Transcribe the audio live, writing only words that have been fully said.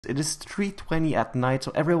It is 3:20 at night,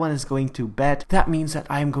 so everyone is going to bed. That means that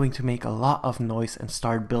I am going to make a lot of noise and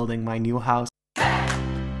start building my new house.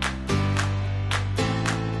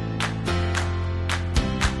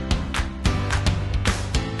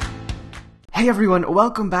 Hey everyone,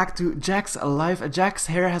 welcome back to Jack's Life. Jack's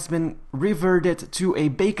hair has been reverted to a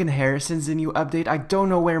bacon hair since the new update. I don't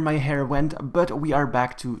know where my hair went, but we are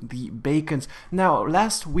back to the bacons. Now,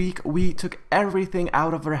 last week we took everything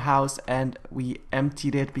out of our house and we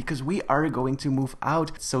emptied it because we are going to move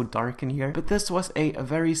out. It's so dark in here. But this was a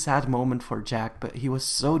very sad moment for Jack, but he was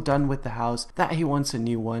so done with the house that he wants a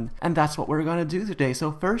new one. And that's what we're gonna do today.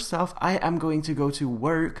 So first off, I am going to go to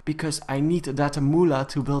work because I need that moolah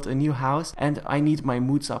to build a new house. And I need my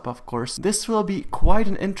moods up, of course. This will be quite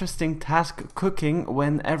an interesting task, cooking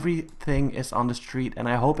when everything is on the street, and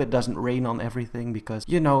I hope it doesn't rain on everything because,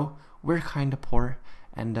 you know, we're kind of poor.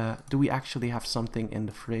 And do we actually have something in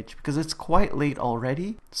the fridge? Because it's quite late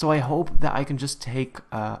already. So I hope that I can just take,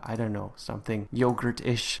 I don't know, something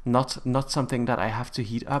yogurt-ish. Not something that I have to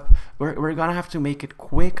heat up. We're gonna have to make it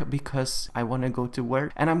quick because I want to go to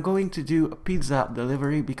work. And I'm going to do pizza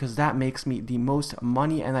delivery because that makes me the most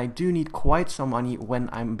money. And I do need quite some money when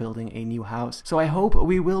I'm building a new house. So I hope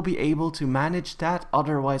we will be able to manage that.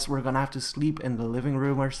 Otherwise, we're gonna have to sleep in the living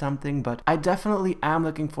room or something. But I definitely am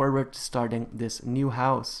looking forward to starting this new house.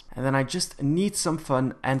 And then I just need some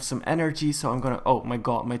fun and some energy, so I'm gonna, oh my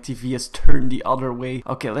god, my TV is turned the other way.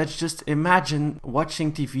 Okay, let's just imagine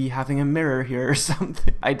watching TV, having a mirror here or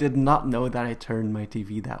something. I did not know that I turned my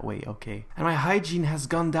TV that way. Okay, and my hygiene has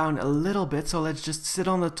gone down a little bit, so let's just sit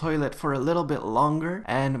on the toilet for a little bit longer.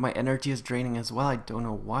 And my energy is draining as well. I don't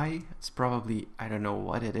know why. It's probably, I don't know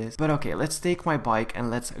what it is, but okay, let's take my bike and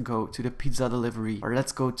let's go to the pizza delivery, or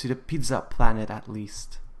let's go to the pizza planet at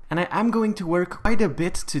least. And I am going to work quite a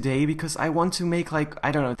bit today because I want to make like,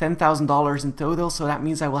 I don't know, $10,000 in total. So that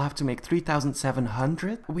means I will have to make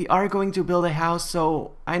 $3,700. We are going to build a house.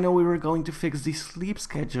 So I know we were going to fix the sleep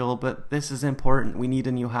schedule, but this is important. We need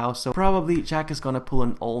a new house. So probably Jack is going to pull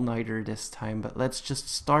an all-nighter this time, but let's just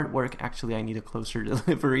start work. Actually, I need a closer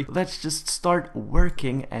delivery. Let's just start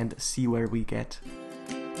working and see where we get.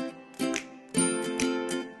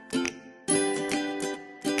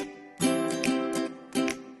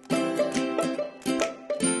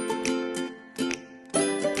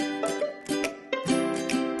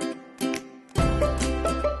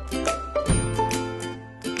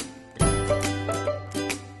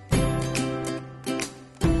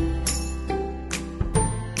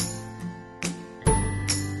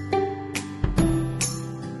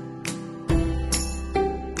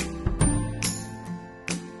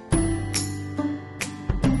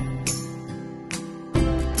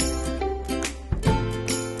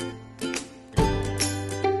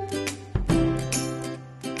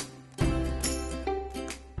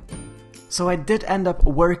 So I did end up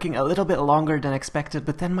working a little bit longer than expected,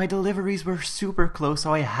 but then my deliveries were super close,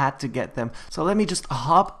 so I had to get them. So let me just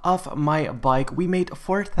hop off my bike. We made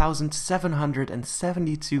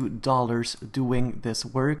 $4,772 doing this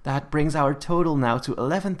work. That brings our total now to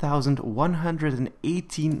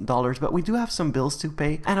 $11,118, but we do have some bills to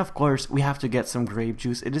pay. And of course, we have to get some grape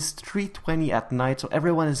juice. It is 3:20 at night, so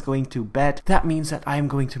everyone is going to bed. That means that I am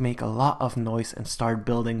going to make a lot of noise and start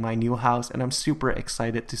building my new house, and I'm super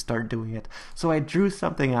excited to start doing it. So I drew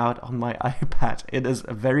something out on my iPad. It is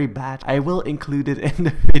very bad. I will include it in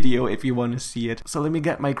the video if you want to see it. So let me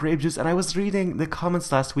get my grape juice. And I was reading the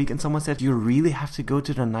comments last week and someone said, you really have to go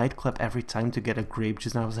to the nightclub every time to get a grape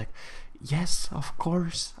juice. And I was like, yes, of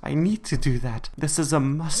course. I need to do that. This is a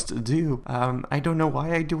must do. I don't know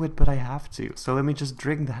why I do it, but I have to. So let me just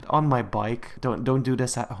drink that on my bike. Don't do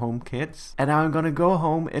this at home, kids. And now I'm gonna go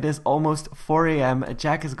home. It is almost 4 a.m.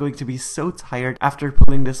 Jack is going to be so tired after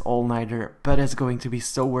pulling this all-nighter, but it's going to be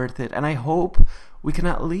so worth it. And I hope we can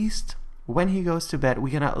at least, when he goes to bed,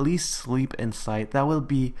 we can at least sleep inside. That will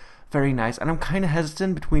be very nice. And I'm kind of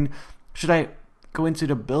hesitant between, should I go into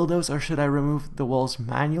the buildos or should I remove the walls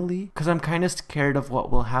manually? Because I'm kind of scared of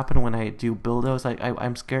what will happen when I do buildos.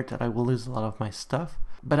 I'm scared that I will lose a lot of my stuff,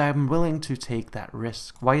 but I'm willing to take that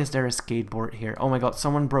risk. Why is there a skateboard here? Oh my god,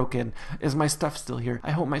 someone broke in. Is my stuff still here?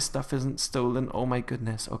 I hope my stuff isn't stolen. Oh my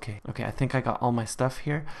goodness. Okay, I think I got all my stuff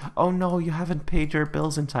here. Oh no, you haven't paid your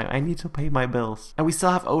bills in time. I need to pay my bills. And we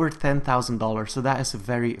still have over $10,000, so that is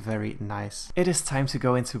very, very nice. It is time to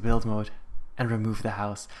go into build mode and remove the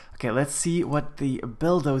house. Okay, let's see what the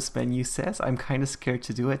buildos menu says. I'm kind of scared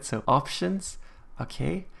to do it. So options,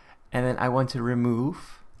 okay, and then I want to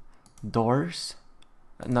remove doors.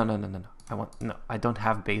 No. I don't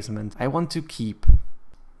have basement. I want to keep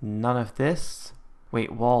none of this.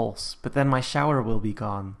 Wait, walls, but then my shower will be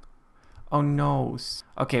gone. Oh no.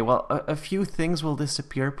 Okay, well, a few things will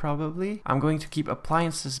disappear probably. I'm going to keep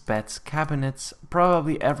appliances, beds, cabinets,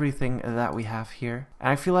 probably everything that we have here. And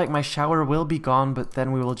I feel like my shower will be gone, but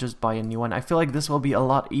then we will just buy a new one. I feel like this will be a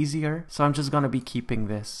lot easier, so I'm just gonna be keeping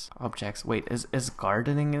this. Objects. Wait, is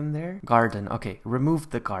gardening in there? Garden. Okay,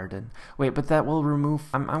 remove the garden. Wait, but that will remove...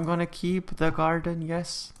 I'm gonna keep the garden,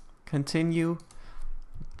 yes. Continue.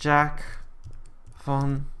 Jack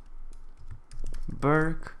von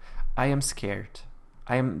Berg. I am scared.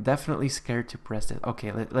 I am definitely scared to press it. Okay,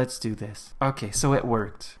 let's do this. Okay, so it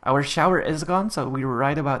worked. Our shower is gone, so we were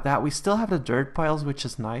right about that. We still have the dirt piles, which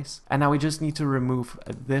is nice. And now we just need to remove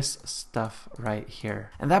this stuff right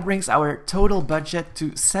here. And that brings our total budget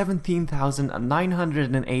to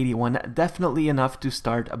 17,981. Definitely enough to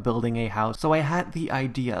start building a house. So I had the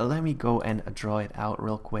idea. Let me go and draw it out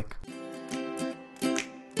real quick.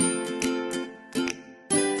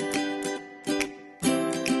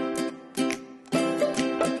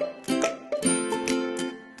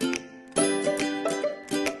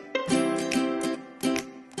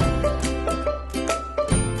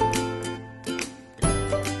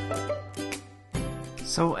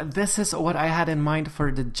 So this is what I had in mind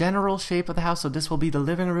for the general shape of the house. So this will be the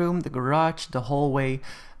living room, the garage, the hallway.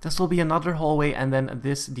 This will be another hallway, and then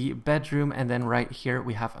this the bedroom, and then right here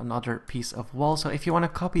we have another piece of wall. So if you want to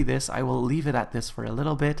copy this, I will leave it at this for a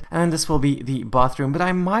little bit, and then this will be the bathroom. But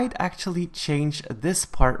I might actually change this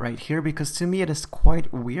part right here, because to me it is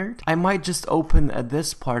quite weird. I might just open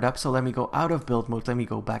this part up. So let me go out of build mode, let me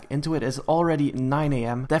go back into it. It's already 9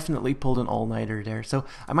 a.m. Definitely pulled an all-nighter there. So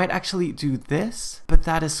I might actually do this, but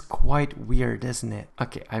that is quite weird, isn't it?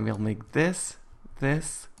 Okay, I will make this, and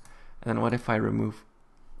then what if I remove...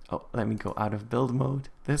 Oh, let me go out of build mode.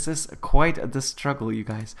 This is quite the struggle, you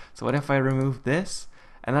guys. So what if I remove this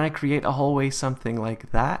and then I create a hallway, something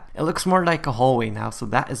like that? It looks more like a hallway now, so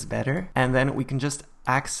that is better. And then we can just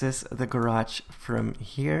access the garage from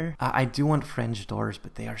here. I do want French doors,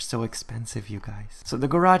 but they are so expensive, you guys. So the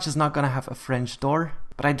garage is not gonna have a French door,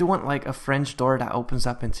 but I do want like a French door that opens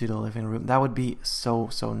up into the living room. That would be so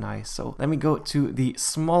nice. So let me go to the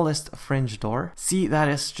smallest French door. See, that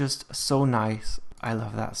is just so nice. I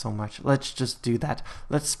love that so much. Let's just do that.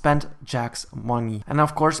 Let's spend Jack's money. And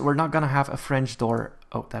of course, we're not gonna have a French door.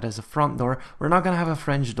 Oh, that is a front door. We're not gonna have a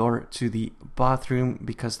French door to the bathroom,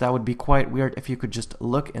 because that would be quite weird if you could just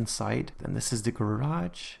look inside. Then this is the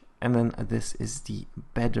garage. And then this is the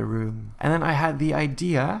bedroom. And then I had the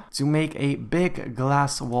idea to make a big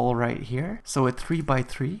glass wall right here. So a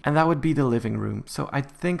 3x3. And that would be the living room. So I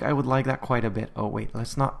think I would like that quite a bit. Oh wait,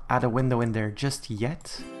 let's not add a window in there just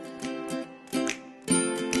yet.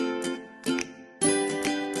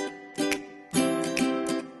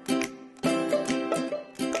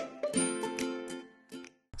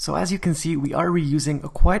 So as you can see, we are reusing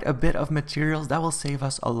quite a bit of materials. That will save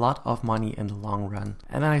us a lot of money in the long run.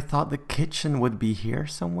 And then I thought the kitchen would be here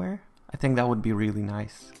somewhere. I think that would be really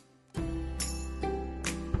nice.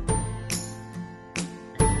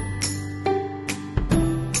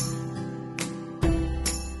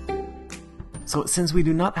 So since we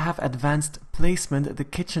do not have advanced placement, the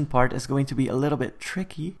kitchen part is going to be a little bit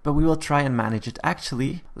tricky, but we will try and manage it.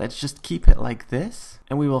 Actually, let's just keep it like this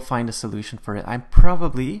and we will find a solution for it. I'm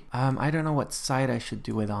probably, I don't know what side I should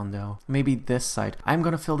do it on though. Maybe this side. I'm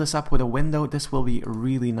gonna fill this up with a window. This will be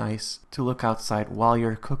really nice to look outside while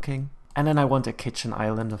you're cooking. And then I want a kitchen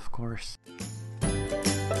island, of course.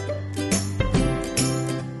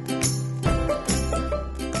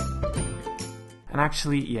 And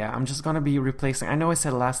actually, yeah, I'm just gonna be replacing... I know I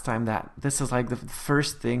said last time that this is like the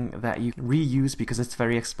first thing that you reuse because it's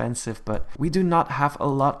very expensive, but we do not have a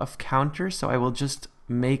lot of counters, so I will just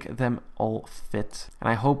make them all fit. And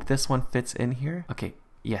I hope this one fits in here. Okay,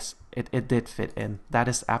 yes, it did fit in. That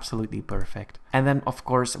is absolutely perfect. And then, of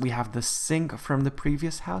course, we have the sink from the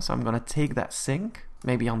previous house, so I'm gonna take that sink,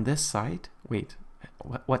 maybe on this side. Wait,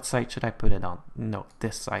 what side should I put it on? No,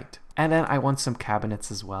 this side. And then I want some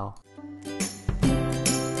cabinets as well.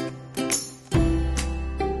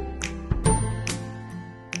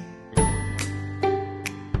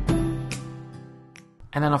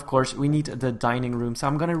 And then of course we need the dining room, so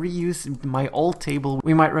I'm gonna reuse my old table.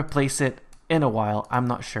 We might replace it in a while, I'm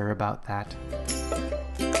not sure about that.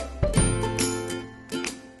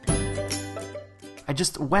 I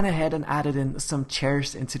just went ahead and added in some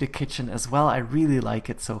chairs into the kitchen as well. I really like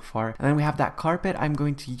it so far. And then we have that carpet. I'm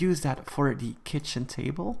going to use that for the kitchen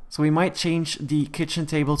table. So we might change the kitchen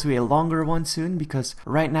table to a longer one soon, because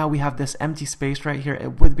right now we have this empty space right here.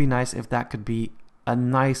 It would be nice if that could be a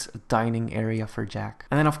nice dining area for Jack.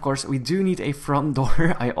 And then of course we do need a front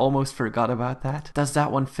door. I almost forgot about that. Does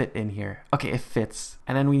that one fit in here? Okay, it fits.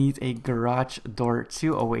 And then we need a garage door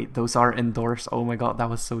too. Oh wait, those are indoors. Oh my god, that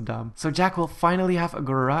was so dumb. So Jack will finally have a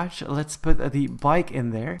garage. Let's put the bike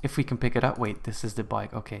in there. If we can pick it up. Wait, this is the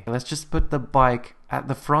bike. Okay, let's just put the bike at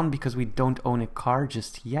the front because we don't own a car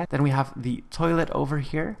just yet. Then we have the toilet over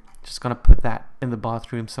here. Just gonna put that in the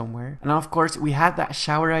bathroom somewhere. And of course we had that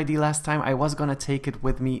shower ID last time. I was gonna take it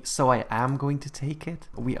with me, so I am going to take it.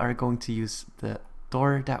 We are going to use the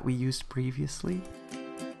door that we used previously.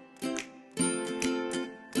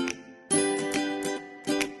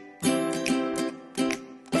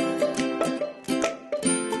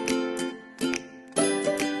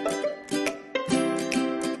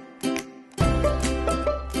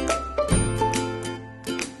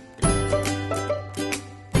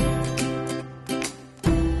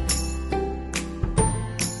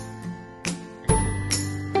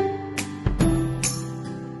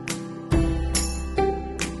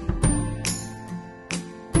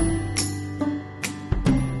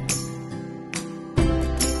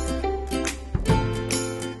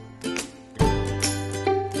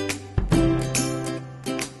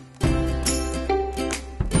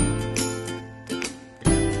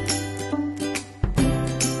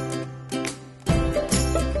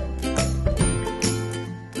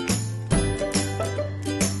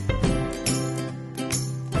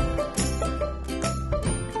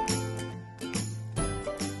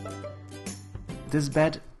 This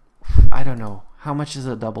bed, I don't know. How much is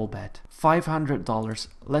a double bed? $500.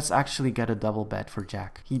 Let's actually get a double bed for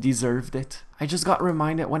Jack. He deserved it. I just got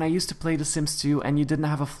reminded when I used to play The Sims 2 and you didn't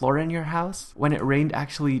have a floor in your house. When it rained,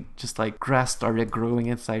 actually just like grass started growing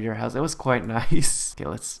inside your house. It was quite nice. Okay,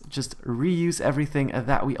 let's just reuse everything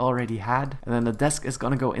that we already had. And then the desk is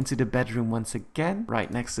gonna go into the bedroom once again.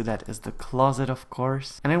 Right next to that is the closet, of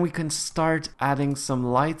course. And then we can start adding some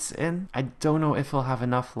lights in. I don't know if we'll have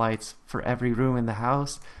enough lights for every room in the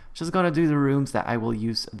house. Just gonna do the rooms that I will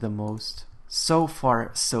use the most. So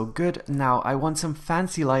far, so good. Now, I want some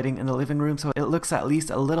fancy lighting in the living room so it looks at least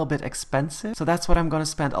a little bit expensive. So that's what I'm gonna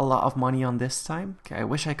spend a lot of money on this time. Okay, I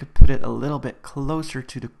wish I could put it a little bit closer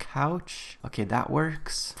to the couch. Okay, that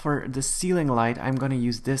works. For the ceiling light, I'm gonna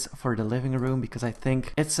use this for the living room because I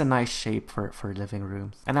think it's a nice shape for living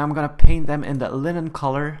rooms. And I'm gonna paint them in the linen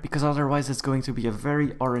color because otherwise it's going to be a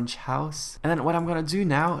very orange house. And then what I'm gonna do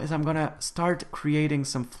now is I'm gonna start creating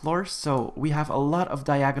some floors. So we have a lot of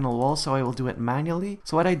diagonal walls, so I will do it manually.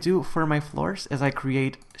 So what I do for my floors is I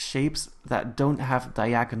create shapes that don't have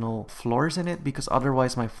diagonal floors in it because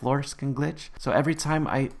otherwise my floors can glitch. So every time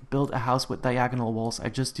I build a house with diagonal walls, I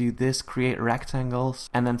just do this, create rectangles,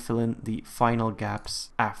 and then fill in the final gaps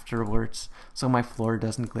afterwards so my floor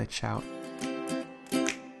doesn't glitch out.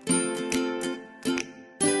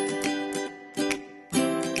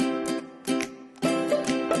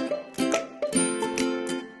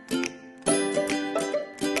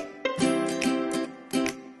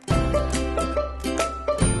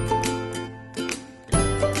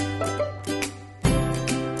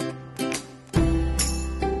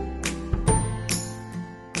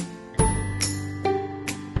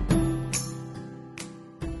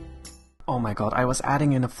 Oh my god, I was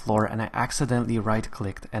adding in a floor and I accidentally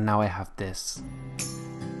right-clicked and now I have this.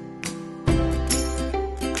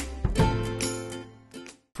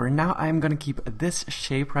 For now, I'm gonna keep this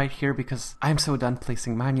shape right here because I'm so done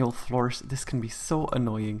placing manual floors. This can be so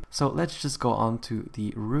annoying. So let's just go on to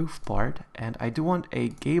the roof part, and I do want a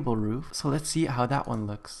gable roof. So let's see how that one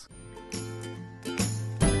looks.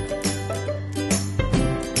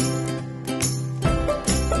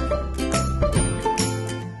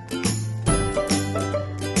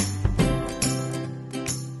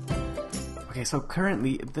 Okay, so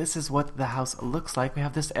currently this is what the house looks like. We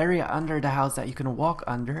have this area under the house that you can walk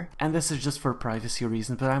under, and this is just for privacy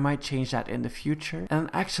reasons, but I might change that in the future. And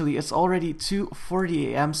actually it's already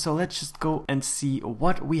 2:40 a.m. so let's just go and see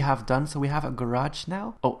what we have done. So we have a garage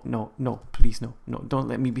now. Oh no, please no, don't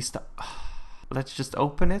let me be stuck. Let's just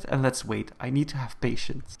open it and let's wait. I need to have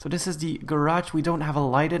patience. So this is the garage. We don't have a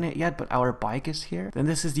light in it yet, but our bike is here. Then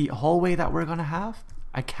this is the hallway that we're gonna have.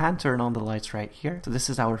 I can turn on the lights right here. So this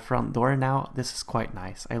is our front door now. This is quite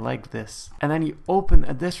nice. I like this. And then you open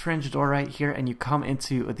this French door right here and you come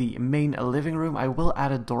into the main living room. I will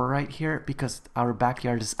add a door right here because our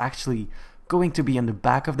backyard is actually going to be in the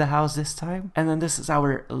back of the house this time. And then this is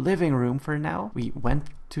our living room for now. We went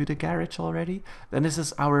to the garage already. Then this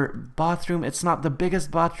is our bathroom. It's not the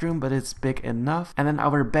biggest bathroom, but it's big enough. And then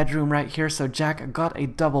our bedroom right here. So Jack got a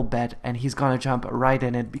double bed and he's gonna jump right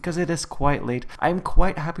in it because it is quite late. I'm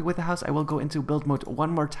quite happy with the house. I will go into build mode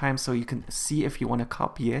one more time so you can see if you want to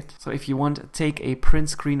copy it. So if you want to take a print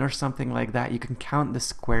screen or something like that, you can count the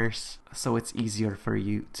squares so it's easier for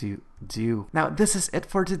you to do. Now this is it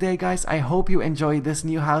for today, guys. I hope you enjoyed this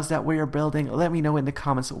new house that we are building. Let me know in the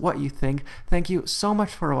comments what you think. Thank you so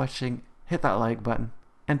much for watching. Hit that like button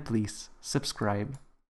and please subscribe.